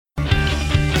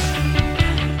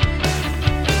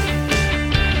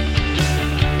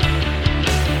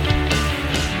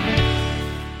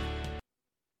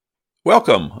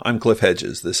Welcome, I'm Cliff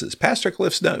Hedges. This is Pastor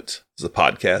Cliff's Notes. This is a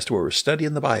podcast where we're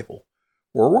studying the Bible.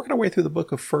 We're working our way through the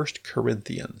book of 1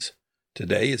 Corinthians.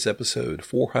 Today is episode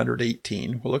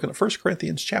 418. We're looking at 1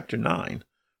 Corinthians chapter 9,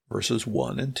 verses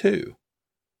 1 and 2.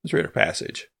 Let's read our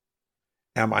passage.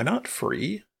 Am I not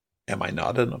free? Am I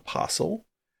not an apostle?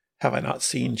 Have I not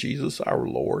seen Jesus our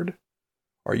Lord?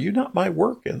 Are you not my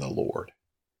work in the Lord?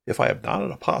 If I am not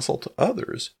an apostle to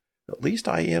others, at least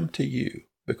I am to you,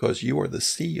 because you are the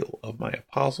seal of my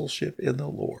apostleship in the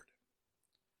Lord.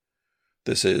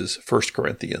 This is 1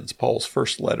 Corinthians, Paul's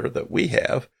first letter that we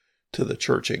have to the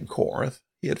church in Corinth.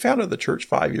 He had founded the church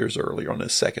 5 years earlier on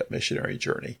his second missionary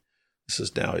journey. This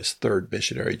is now his third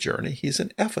missionary journey. He's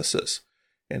in Ephesus,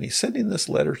 and he's sending this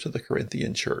letter to the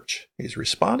Corinthian church. He's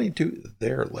responding to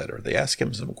their letter. They ask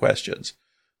him some questions.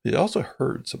 He also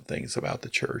heard some things about the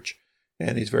church,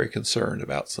 and he's very concerned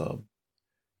about some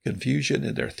confusion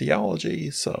in their theology,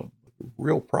 some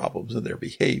real problems in their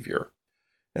behavior.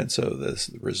 And so the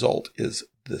result is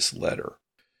this letter.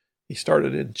 He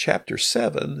started in chapter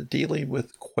 7 dealing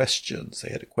with questions. They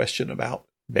had a question about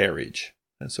marriage.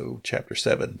 And so chapter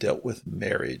 7 dealt with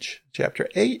marriage. Chapter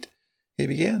 8, he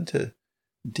began to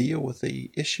deal with the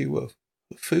issue of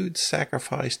food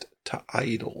sacrificed to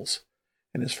idols.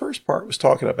 And his first part was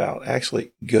talking about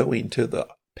actually going to the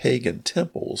pagan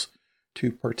temples to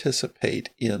participate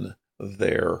in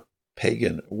their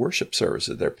pagan worship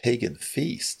services, their pagan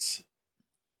feasts.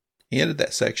 He ended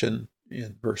that section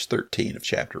in verse 13 of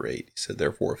chapter 8. He said,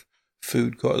 therefore, if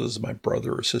food causes my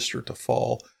brother or sister to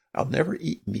fall, I'll never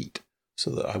eat meat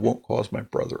so that I won't cause my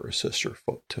brother or sister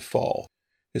to fall.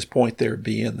 His point there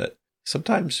being that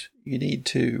sometimes you need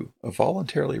to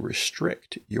voluntarily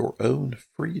restrict your own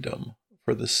freedom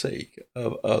for the sake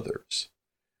of others.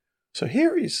 So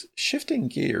here he's shifting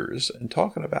gears and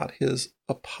talking about his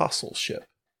apostleship.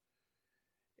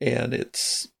 And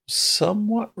it's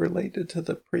somewhat related to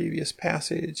the previous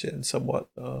passage and somewhat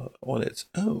on its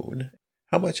own.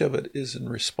 How much of it is in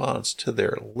response to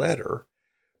their letter?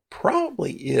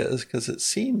 Probably is, because it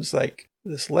seems like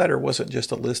this letter wasn't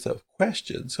just a list of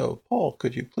questions. So, Paul,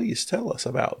 could you please tell us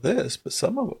about this? But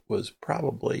some of it was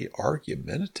probably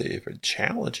argumentative and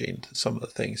challenging to some of the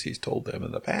things he's told them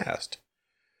in the past.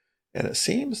 And it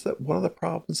seems that one of the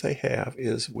problems they have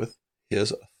is with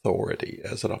his authority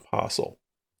as an apostle.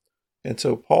 And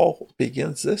so Paul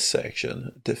begins this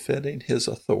section defending his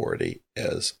authority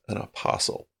as an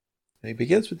apostle. And he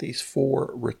begins with these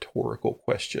 4 rhetorical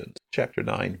questions. Chapter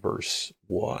 9, verse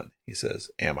 1, he says,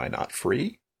 am I not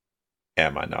free?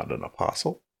 Am I not an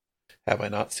apostle? Have I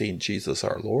not seen Jesus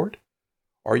our Lord?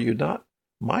 Are you not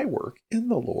my work in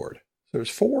the Lord? So there's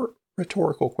 4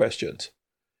 rhetorical questions,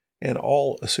 and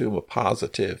all assume a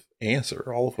positive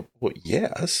answer. All of them, well,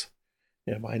 yes.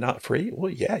 Am I not free?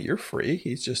 Well, yeah, you're free.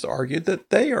 He's just argued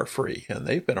that they are free, and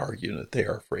they've been arguing that they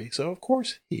are free. So, of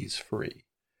course, he's free.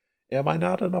 Am I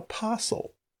not an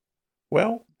apostle?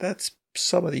 Well, that's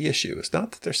some of the issue. It's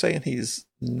not that they're saying he's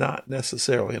not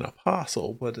necessarily an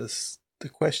apostle, but the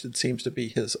question seems to be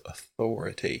his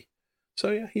authority.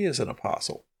 So, yeah, he is an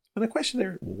apostle. And the question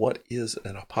there, what is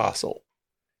an apostle?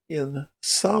 In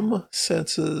some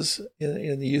senses,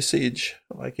 in the usage,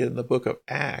 like in the book of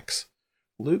Acts,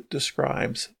 Luke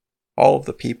describes all of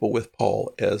the people with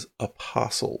Paul as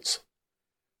apostles,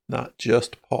 not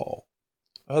just Paul.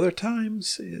 Other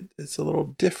times, it's a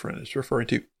little different. It's referring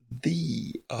to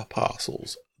the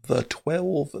apostles, the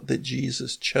 12 that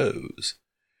Jesus chose.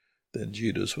 Then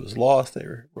Judas was lost. They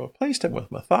replaced him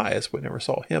with Matthias. We never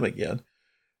saw him again.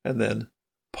 And then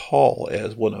Paul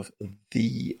as one of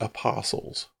the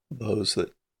apostles, those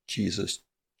that Jesus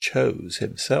chose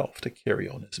himself to carry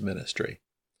on his ministry.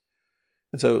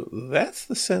 And so that's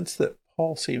the sense that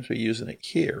Paul seems to be using it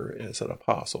here as an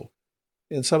apostle.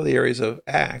 In some of the areas of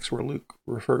Acts where Luke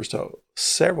refers to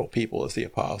several people as the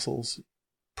apostles,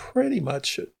 pretty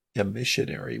much a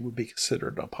missionary would be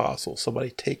considered an apostle, somebody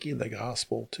taking the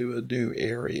gospel to a new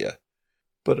area.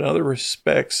 But in other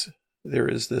respects, there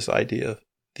is this idea of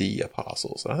the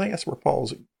apostles. And I think that's where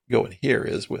Paul's going here,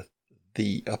 is with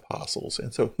the apostles.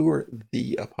 And so who are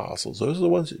the apostles? Those are the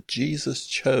ones that Jesus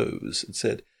chose and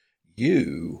said,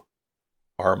 you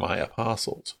are my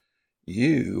apostles.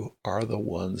 You are the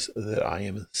ones that I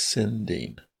am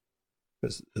sending.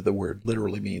 Because the word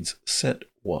literally means sent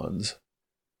ones.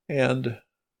 And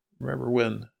remember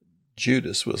when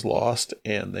Judas was lost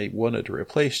and they wanted to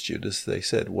replace Judas, they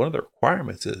said one of the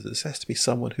requirements is this has to be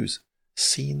someone who's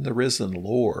seen the risen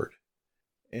Lord.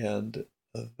 And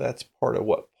that's part of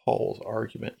what Paul's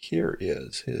argument here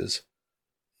is, his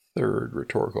third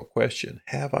rhetorical question.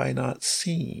 Have I not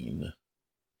seen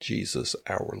Jesus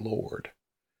our Lord?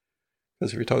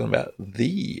 Because if you're talking about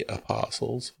the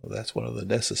apostles, well, that's one of the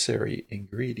necessary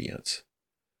ingredients.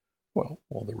 Well,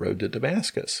 on the road to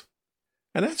Damascus.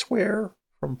 And that's where,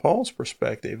 from Paul's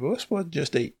perspective, this wasn't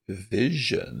just a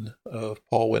vision of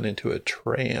Paul went into a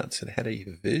trance and had a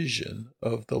vision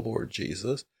of the Lord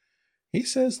Jesus. He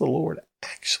says the Lord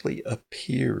actually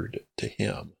appeared to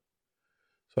him.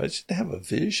 So I just didn't have a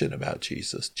vision about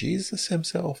Jesus. Jesus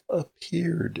himself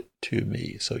appeared to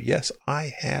me. So yes,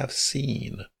 I have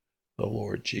seen the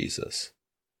Lord Jesus.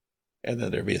 And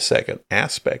then there'd be a second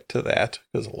aspect to that,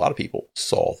 because a lot of people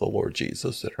saw the Lord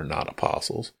Jesus that are not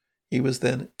apostles. He was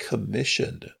then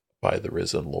commissioned by the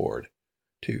risen Lord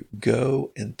to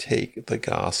go and take the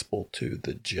gospel to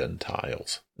the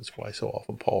Gentiles. That's why so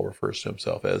often Paul refers to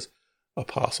himself as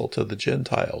apostle to the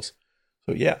Gentiles.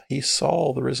 So yeah, he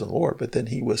saw the risen Lord, but then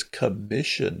he was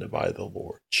commissioned by the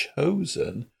Lord,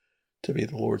 chosen to be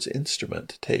the Lord's instrument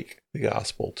to take the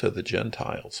gospel to the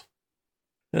Gentiles.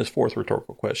 And his fourth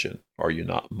rhetorical question, are you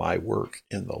not my work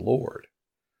in the Lord?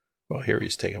 Well, here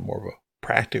he's taking more of a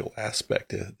practical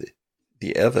aspect of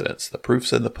the evidence, the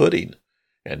proof's in the pudding,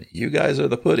 and you guys are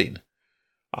the pudding.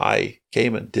 I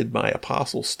came and did my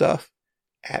apostle stuff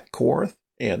at Corinth,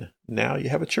 and now you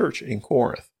have a church in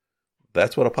Corinth.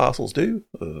 That's what apostles do.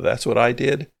 That's what I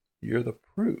did. You're the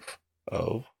proof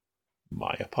of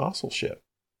my apostleship.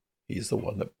 He's the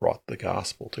one that brought the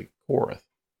gospel to Corinth.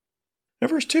 Now,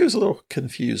 verse 2 is a little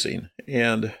confusing,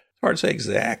 and it's hard to say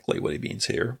exactly what he means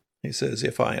here. He says,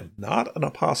 if I am not an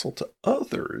apostle to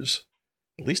others,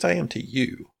 at least I am to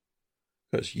you,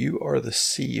 because you are the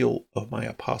seal of my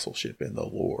apostleship in the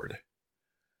Lord.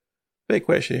 The big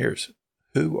question here is,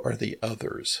 who are the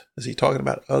others? Is he talking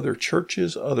about other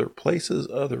churches, other places,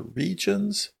 other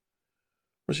regions?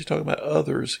 Or is he talking about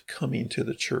others coming to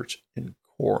the church in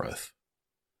Corinth?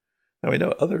 Now we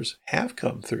know others have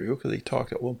come through, because he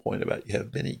talked at one point about you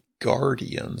have many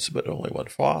guardians, but only one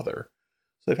father.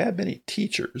 So they've had many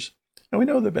teachers. And we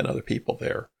know there have been other people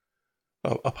there.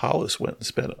 Apollos went and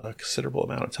spent a considerable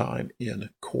amount of time in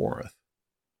Corinth.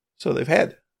 So they've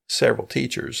had several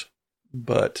teachers,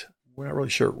 but we're not really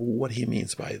sure what he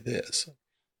means by this.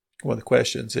 One of the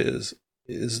questions is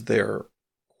there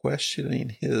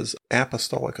questioning his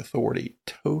apostolic authority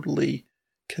totally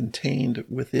contained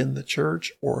within the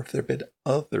church, or if there have been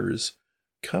others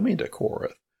coming to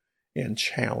Corinth and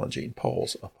challenging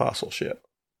Paul's apostleship?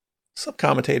 Some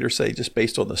commentators say, just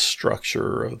based on the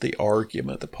structure of the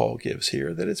argument that Paul gives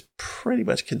here, that it's pretty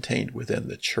much contained within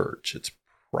the church. It's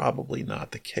probably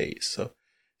not the case. So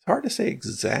it's hard to say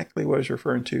exactly what he's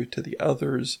referring to the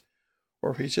others,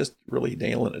 or if he's just really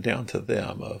nailing it down to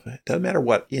them. It doesn't matter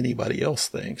what anybody else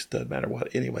thinks, doesn't matter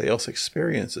what anybody else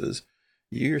experiences.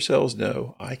 You yourselves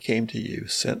know I came to you,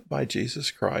 sent by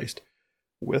Jesus Christ,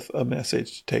 with a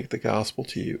message to take the gospel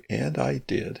to you, and I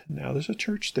did. Now there's a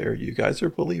church there. You guys are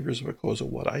believers because of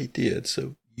what I did,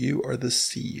 so you are the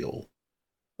seal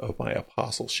of my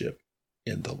apostleship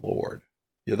in the Lord.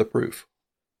 You're the proof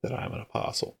that I'm an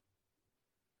apostle.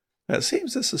 Now it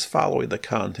seems this is following the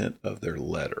content of their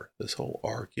letter, this whole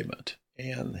argument,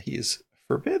 and he's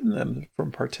forbidden them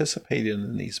from participating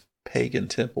in these pagan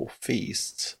temple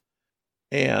feasts.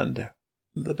 And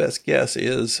the best guess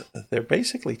is they're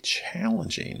basically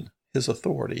challenging his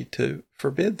authority to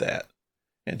forbid that,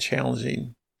 and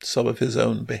challenging some of his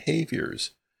own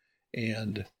behaviors,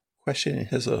 and questioning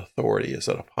his authority as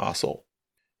an apostle.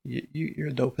 You're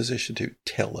in no position to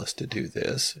tell us to do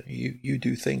this. You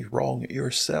do things wrong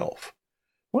yourself.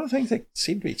 One of the things they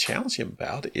seem to be challenging him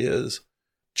about is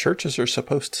churches are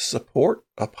supposed to support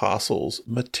apostles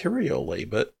materially,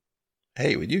 but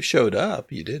hey, when you showed up,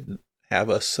 you didn't have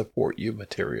us support you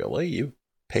materially. You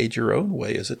paid your own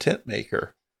way as a tent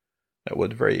maker. That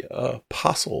wasn't very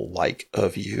apostle-like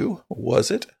of you, was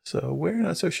it? So we're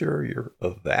not so sure you're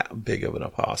that big of an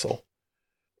apostle.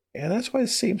 And that's why it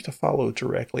seems to follow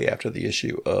directly after the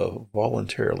issue of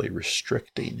voluntarily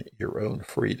restricting your own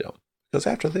freedom. Because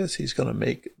after this, he's going to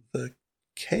make the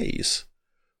case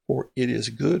for it is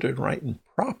good and right and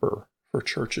proper for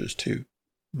churches to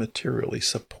materially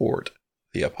support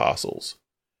the apostles.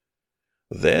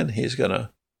 Then he's going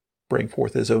to bring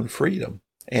forth his own freedom.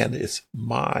 And it's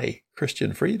my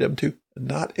Christian freedom to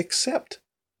not accept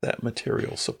that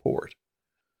material support.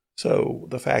 So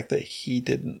the fact that he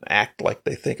didn't act like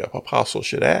they think an apostle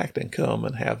should act and come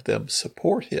and have them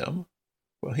support him,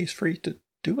 well, he's free to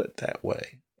do it that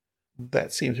way.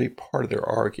 That seems to be part of their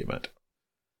argument.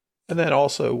 And then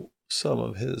also some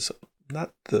of his,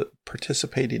 not the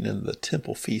participating in the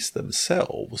temple feasts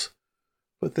themselves,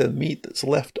 but the meat that's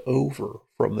left over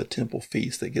from the temple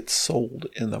feast that gets sold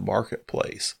in the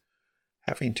marketplace.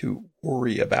 having to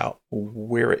worry about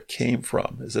where it came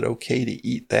from. Is it okay to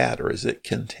eat that, or is it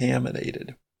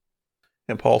contaminated?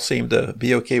 And Paul seemed to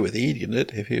be okay with eating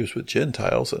it if he was with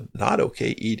Gentiles, and not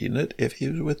okay eating it if he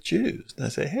was with Jews. And I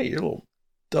say, hey, you're a little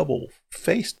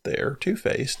double-faced there,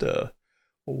 two-faced. Well,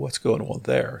 what's going on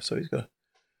there? So he's going to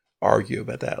argue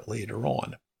about that later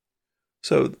on.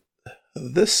 So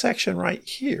this section right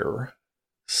here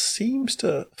seems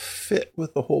to fit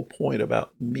with the whole point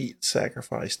about meat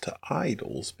sacrificed to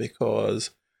idols,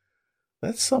 because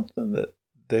that's something that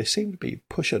they seem to be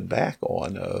pushing back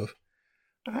on of,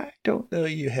 I don't know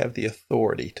you have the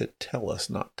authority to tell us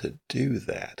not to do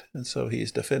that. And so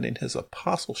he's defending his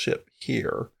apostleship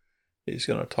here. He's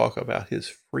going to talk about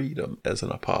his freedom as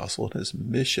an apostle and his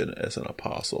mission as an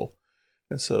apostle.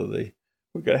 And so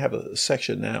we're going to have a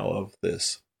section now of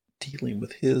this dealing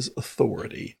with his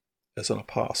authority as an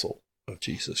apostle of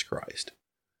Jesus Christ.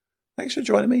 Thanks for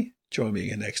joining me. Join me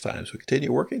again next time as we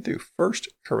continue working through 1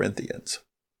 Corinthians.